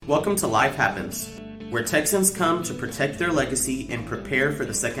Welcome to Life Happens, where Texans come to protect their legacy and prepare for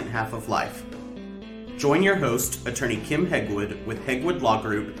the second half of life. Join your host, Attorney Kim Hegwood with Hegwood Law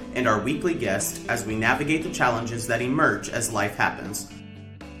Group, and our weekly guest as we navigate the challenges that emerge as life happens.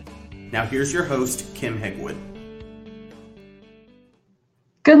 Now here's your host, Kim Hegwood.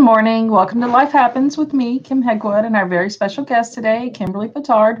 Good morning. Welcome to Life Happens with me, Kim Hegwood, and our very special guest today, Kimberly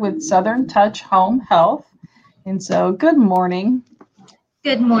Petard with Southern Touch Home Health. And so, good morning.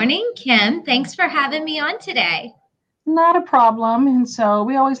 Good morning, Kim. Thanks for having me on today. Not a problem. And so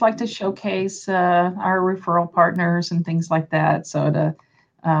we always like to showcase our referral partners and things like that. So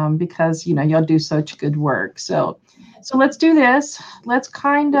because y'all do such good work. So let's do this. Let's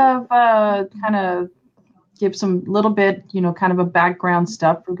kind of give some little bit, kind of a background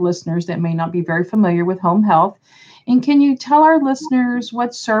stuff for listeners that may not be very familiar with home health. And can you tell our listeners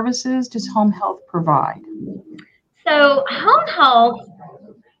what services does home health provide? So home health,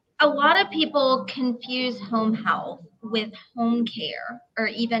 a lot of people confuse home health with home care or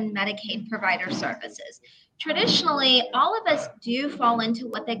even Medicaid provider services. Traditionally, all of us do fall into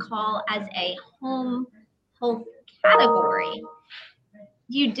what they call as a home health category.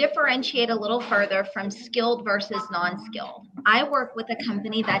 You differentiate a little further from skilled versus non-skilled. I work with a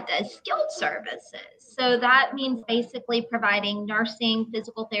company that does skilled services. So that means basically providing nursing,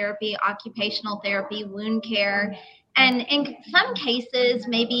 physical therapy, occupational therapy, wound care, and in some cases,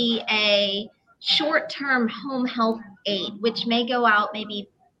 maybe a short-term home health aide, which may go out maybe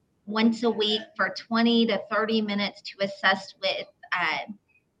once a week for 20 to 30 minutes to assist with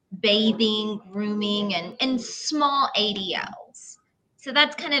bathing, grooming, and small ADLs. So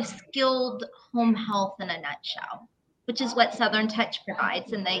that's kind of skilled home health in a nutshell, which is what Southern Touch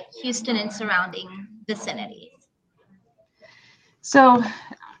provides in the Houston and surrounding vicinities. So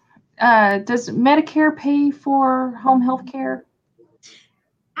does Medicare pay for home health care?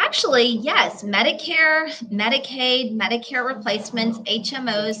 Actually, yes. Medicare, Medicaid, Medicare replacements,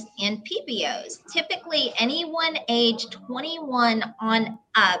 HMOs, and PPOs. Typically, anyone age 21 on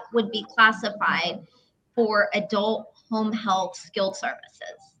up would be classified for adult home health skilled services.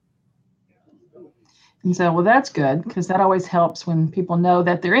 And so, well, that's good because that always helps when people know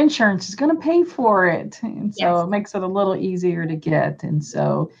that their insurance is going to pay for it. And so It makes it a little easier to get. And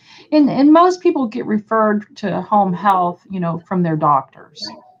so, and most people get referred to home health, from their doctors.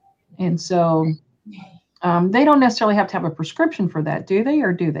 And so they don't necessarily have to have a prescription for that, do they,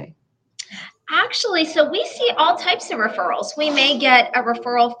 or do they? Actually, so we see all types of referrals. We may get a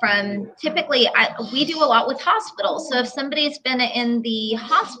referral from, typically, we do a lot with hospitals. So if somebody's been in the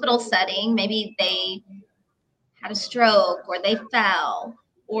hospital setting, maybe they had a stroke or they fell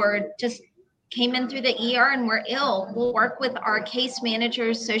or just came in through the ER and were ill, we'll work with our case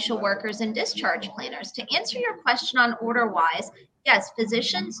managers, social workers, and discharge planners. To answer your question on order-wise, yes,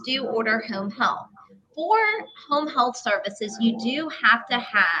 physicians do order home health. For home health services, you do have to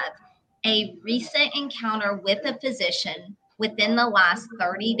have a recent encounter with a physician within the last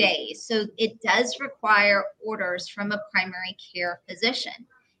 30 days. So it does require orders from a primary care physician.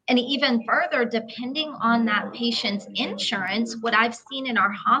 And even further, depending on that patient's insurance, what I've seen in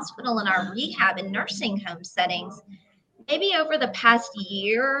our hospital and our rehab and nursing home settings, maybe over the past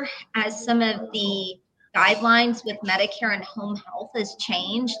year, as some of the guidelines with Medicare and home health has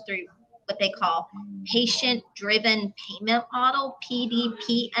changed through what they call patient-driven payment model,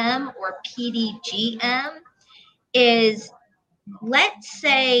 PDPM or PDGM, is, let's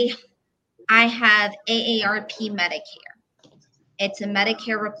say I have AARP Medicare. It's a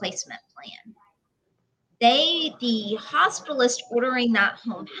Medicare replacement plan. The hospitalist ordering that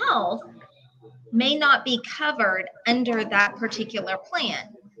home health may not be covered under that particular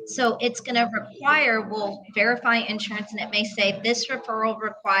plan. So it's going to require, we'll verify insurance, and it may say this referral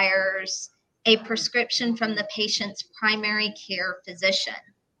requires a prescription from the patient's primary care physician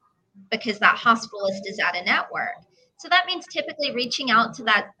because that hospitalist is at a network. So that means typically reaching out to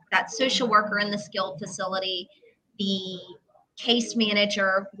that social worker in the skilled facility, the case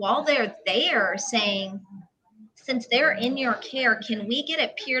manager, while they're there saying, since they're in your care, can we get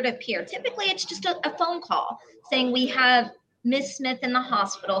it peer-to-peer? Typically, it's just a phone call saying we have Ms. Smith in the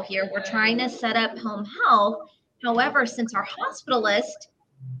hospital here. We're trying to set up home health. However, since our hospitalist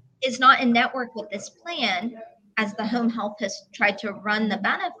is not in network with this plan, as the home health has tried to run the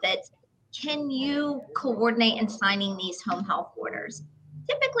benefits, can you coordinate in signing these home health orders?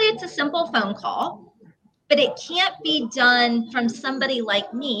 Typically, it's a simple phone call, but it can't be done from somebody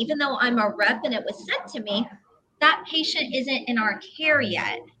like me. Even though I'm a rep and it was sent to me, that patient isn't in our care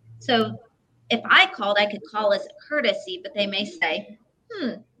yet. So if I called, I could call as a courtesy, but they may say,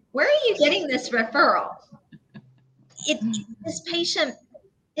 where are you getting this referral? This patient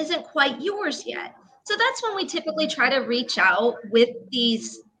isn't quite yours yet. So that's when we typically try to reach out with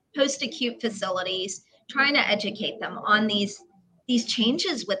these post-acute facilities, trying to educate them on these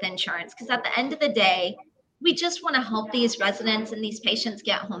changes with insurance. Because at the end of the day, we just want to help these residents and these patients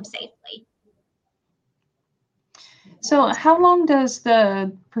get home safely. So how long does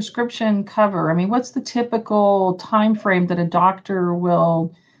the prescription cover? I mean, what's the typical time frame that a doctor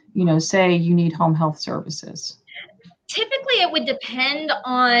will, say you need home health services? Typically, it would depend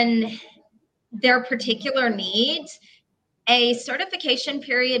on their particular needs. A certification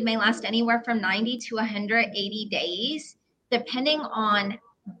period may last anywhere from 90 to 180 days, depending on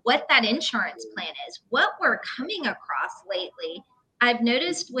what that insurance plan is. What we're coming across lately, I've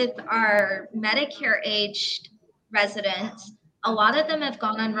noticed with our Medicare-aged residents, a lot of them have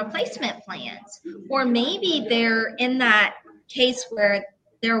gone on replacement plans, or maybe they're in that case where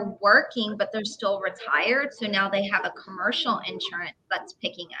they're working, but they're still retired. So now they have a commercial insurance that's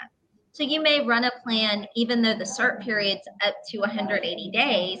picking up. So you may run a plan, even though the cert period's up to 180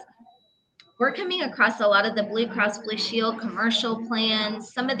 days. We're coming across a lot of the Blue Cross Blue Shield commercial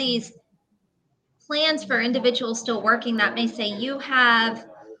plans, some of these plans for individuals still working that may say you have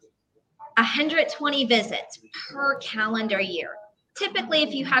 120 visits per calendar year. Typically,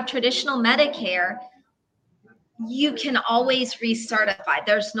 if you have traditional Medicare, you can always recertify.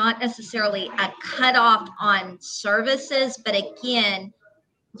 There's not necessarily a cutoff on services, but again,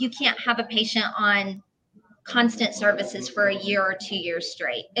 you can't have a patient on constant services for a year or 2 years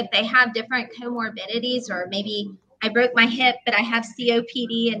straight. If they have different comorbidities, or maybe I broke my hip, but I have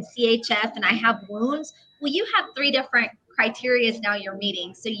COPD and CHF and I have wounds, well, you have 3 different criteria now you're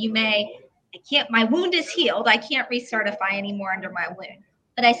meeting. So my wound is healed. I can't recertify anymore under my wound,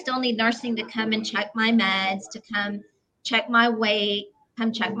 but I still need nursing to come and check my meds, to come check my weight,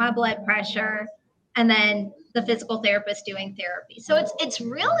 come check my blood pressure, and then the physical therapist doing therapy. So it's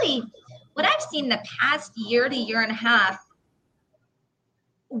really what I've seen the past year to year and a half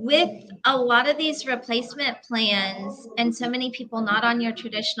with a lot of these replacement plans, and so many people not on your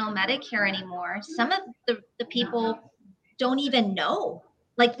traditional Medicare anymore. Some of the people don't even know.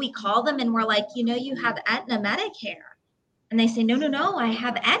 Like, we call them and we're like, you have Aetna Medicare. And they say, no, I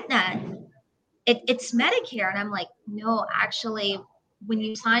have Aetna. It's Medicare. And I'm like, no, actually, when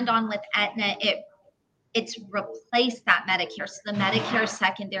you signed on with Aetna, it's replaced that Medicare. So the Medicare is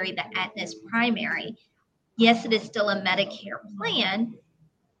secondary, the Aetna is primary. Yes, it is still a Medicare plan,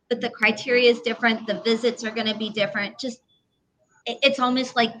 but the criteria is different. The visits are going to be different. Just, it's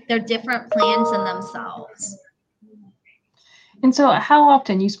almost like they're different plans in themselves. And so how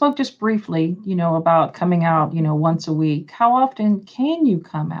often, you spoke just briefly, about coming out, once a week. How often can you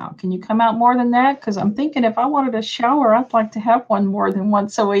come out? Can you come out more than that? Because I'm thinking if I wanted a shower, I'd like to have one more than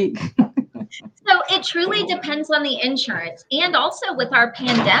once a week. So it truly depends on the insurance. And also with our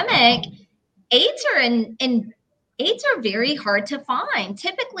pandemic, aides are very hard to find.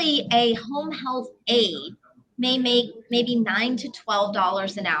 Typically, a home health aide may make maybe $9 to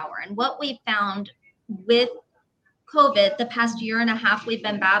 $12 an hour. And what we found with COVID, the past year and a half we've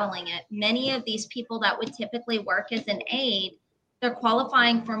been battling it, many of these people that would typically work as an aide, they're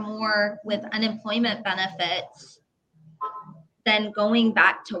qualifying for more with unemployment benefits than going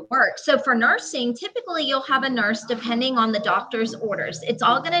back to work. So for nursing, typically you'll have a nurse depending on the doctor's orders. It's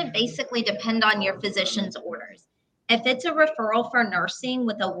all going to basically depend on your physician's orders. If it's a referral for nursing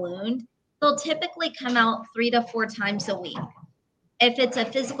with a wound, they'll typically come out 3 to 4 times a week. If it's a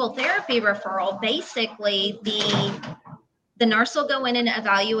physical therapy referral, basically the nurse will go in and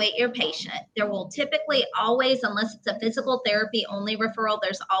evaluate your patient. There will typically always, unless it's a physical therapy only referral,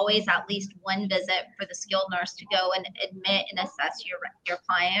 there's always at least one visit for the skilled nurse to go and admit and assess your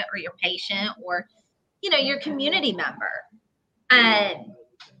client or your patient, or your community member.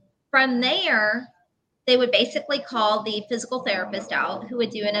 From there, they would basically call the physical therapist out, who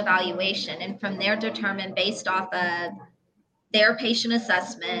would do an evaluation, and from there determine, based off of their patient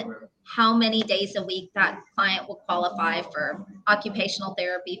assessment, how many days a week that client will qualify for occupational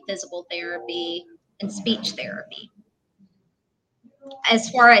therapy, physical therapy, and speech therapy. As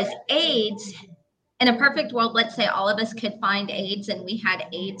far as aides, in a perfect world, let's say all of us could find aides and we had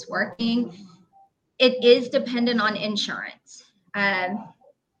aides working, it is dependent on insurance.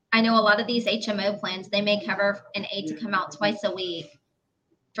 I know a lot of these HMO plans, they may cover an aide to come out twice a week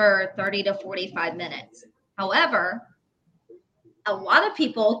for 30 to 45 minutes. However, a lot of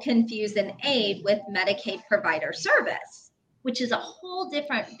people confuse an aide with Medicaid provider service, which is a whole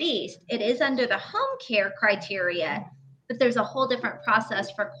different beast. It is under the home care criteria, but there's a whole different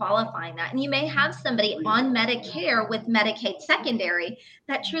process for qualifying that. And you may have somebody on Medicare with Medicaid secondary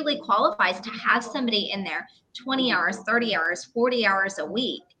that truly qualifies to have somebody in there 20 hours, 30 hours, 40 hours a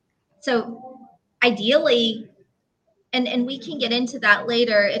week. So ideally, and we can get into that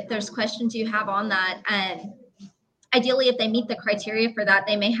later if there's questions you have on that. Ideally, if they meet the criteria for that,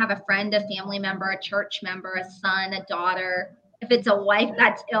 they may have a friend, a family member, a church member, a son, a daughter. If it's a wife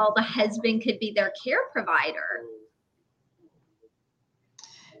that's ill, the husband could be their care provider.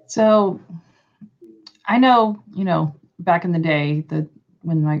 So I know, back in the day that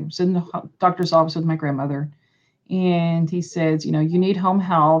when I was in the doctor's office with my grandmother, and he says, you need home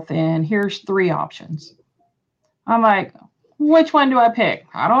health, and here's 3 options. I'm like, which one do I pick?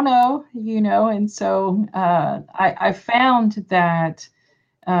 I don't know, and so I found that,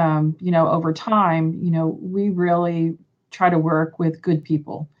 over time, we really try to work with good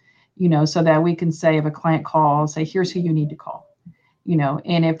people, so that we can say if a client calls, say, here's who you need to call.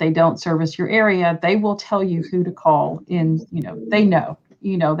 And if they don't service your area, they will tell you who to call. And, they know,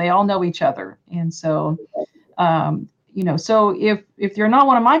 they all know each other. And so, so if you're not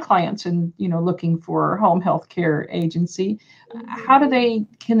one of my clients and, looking for a home health care agency,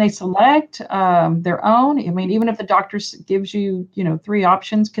 can they select their own? I mean, even if the doctor gives you, 3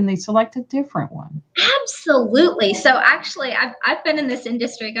 options, can they select a different one? Absolutely. So actually, I've been in this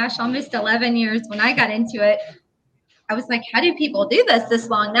industry, gosh, almost 11 years. When I got into it, I was like, how do people do this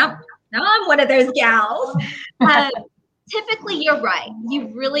long? Now I'm one of those gals. Typically, you're right. You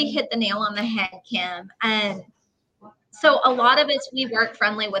really hit the nail on the head, Kim. And so a lot of us, we work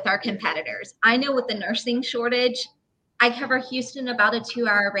friendly with our competitors. I know with the nursing shortage, I cover Houston about a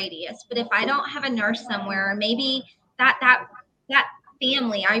 2-hour radius. But if I don't have a nurse somewhere, maybe that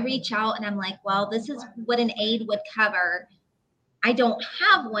family, I reach out and I'm like, well, this is what an aide would cover. I don't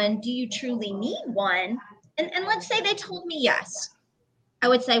have one. Do you truly need one? And let's say they told me yes. I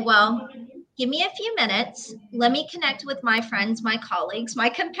would say, well, give me a few minutes. Let me connect with my friends, my colleagues, my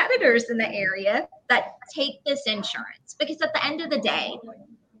competitors in the area that take this insurance. Because at the end of the day,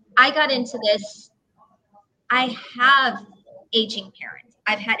 I got into this. I have aging parents.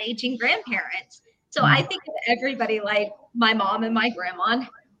 I've had aging grandparents. So I think of everybody like my mom and my grandma.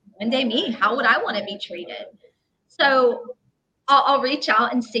 One day me, how would I want to be treated? So I'll reach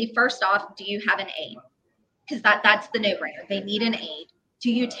out and see, first off, do you have an aide? Because that's the no-brainer. They need an aide.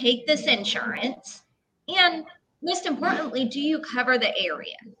 Do you take this insurance? And most importantly, do you cover the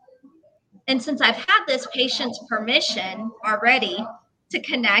area? And since I've had this patient's permission already to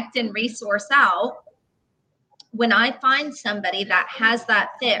connect and resource out, when I find somebody that has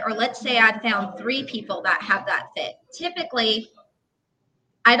that fit, or let's say I found 3 people that have that fit, typically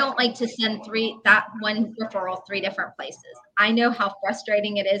I don't like to send that one referral 3 different places. I know how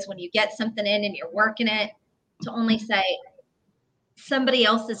frustrating it is when you get something in and you're working it, to only say somebody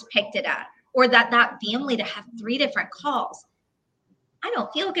else has picked it up, or that family to have 3 different calls. I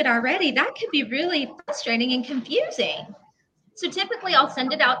don't feel good already. That could be really frustrating and confusing. So typically I'll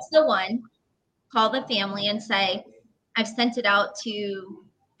send it out to the one, call the family and say, I've sent it out to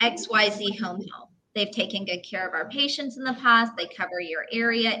XYZ Home Health. They've taken good care of our patients in the past. They cover your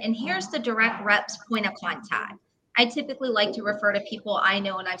area. And here's the direct rep's point of contact. I typically like to refer to people I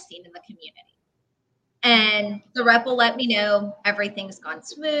know and I've seen in the community. And the rep will let me know everything's gone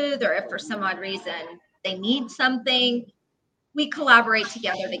smooth, or if for some odd reason they need something, we collaborate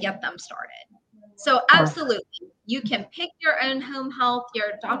together to get them started. So absolutely, you can pick your own home health.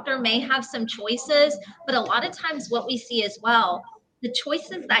 Your doctor may have some choices, but a lot of times what we see as well, the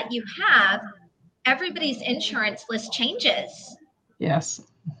choices that you have, everybody's insurance list changes. Yes.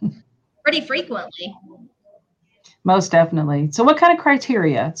 Pretty frequently. Most definitely. So what kind of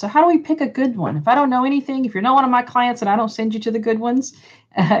criteria? So how do we pick a good one? If I don't know anything, if you're not one of my clients and I don't send you to the good ones,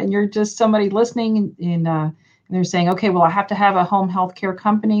 and you're just somebody listening and they're saying, okay, well, I have to have a home health care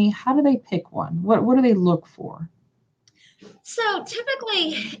company. How do they pick one? What do they look for? So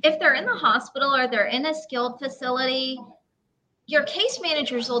typically, if they're in the hospital or they're in a skilled facility, your case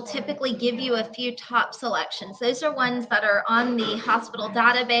managers will typically give you a few top selections. Those are ones that are on the hospital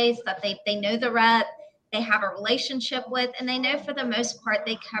database that they know the rep, they have a relationship with, and they know for the most part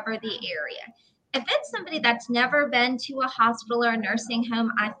they cover the area. If it's somebody that's never been to a hospital or a nursing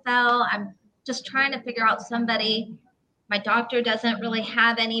home, I'm just trying to figure out somebody, my doctor doesn't really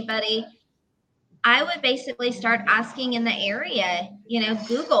have anybody, I would basically start asking in the area,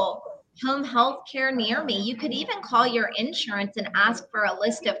 Google home health care near me. You could even call your insurance and ask for a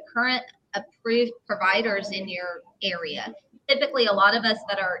list of current approved providers in your area. Typically, a lot of us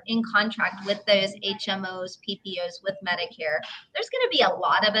that are in contract with those HMOs, PPOs with Medicare, there's going to be a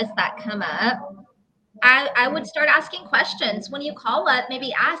lot of us that come up. I would start asking questions. When you call up,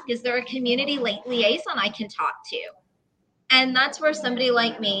 maybe ask, is there a community liaison I can talk to? And that's where somebody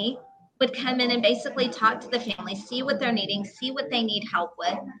like me would come in and basically talk to the family, see what they're needing, see what they need help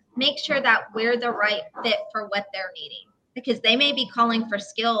with, make sure that we're the right fit for what they're needing. Because they may be calling for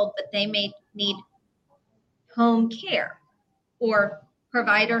skilled, but they may need home care or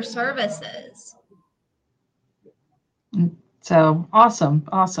provider services. So awesome.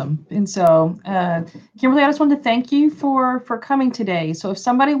 And so, Kimberly, I just wanted to thank you for coming today. So if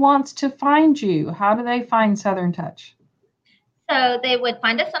somebody wants to find you, how do they find Southern Touch? So they would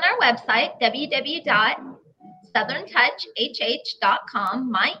find us on our website,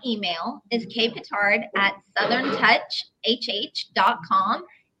 www.southerntouchhh.com. My email is kpetard@southerntouchhh.com.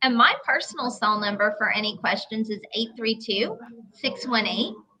 And my personal cell number for any questions is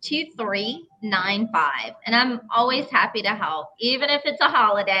 832-618-2395. And I'm always happy to help. Even if it's a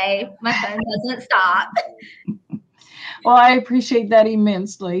holiday, my phone doesn't stop. Well, I appreciate that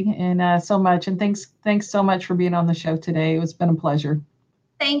immensely and so much. And thanks so much for being on the show today. It's been a pleasure.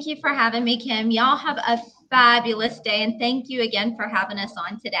 Thank you for having me, Kim. Y'all have a fabulous day. And thank you again for having us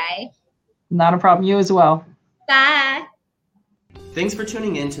on today. Not a problem. You as well. Bye. Thanks for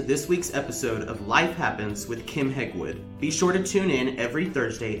tuning in to this week's episode of Life Happens with Kim Hegwood. Be sure to tune in every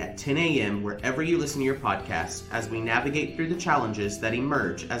Thursday at 10 a.m. wherever you listen to your podcast as we navigate through the challenges that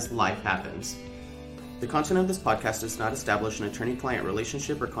emerge as life happens. The content of this podcast does not establish an attorney-client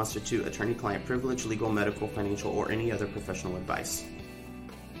relationship or constitute attorney-client privilege, legal, medical, financial, or any other professional advice.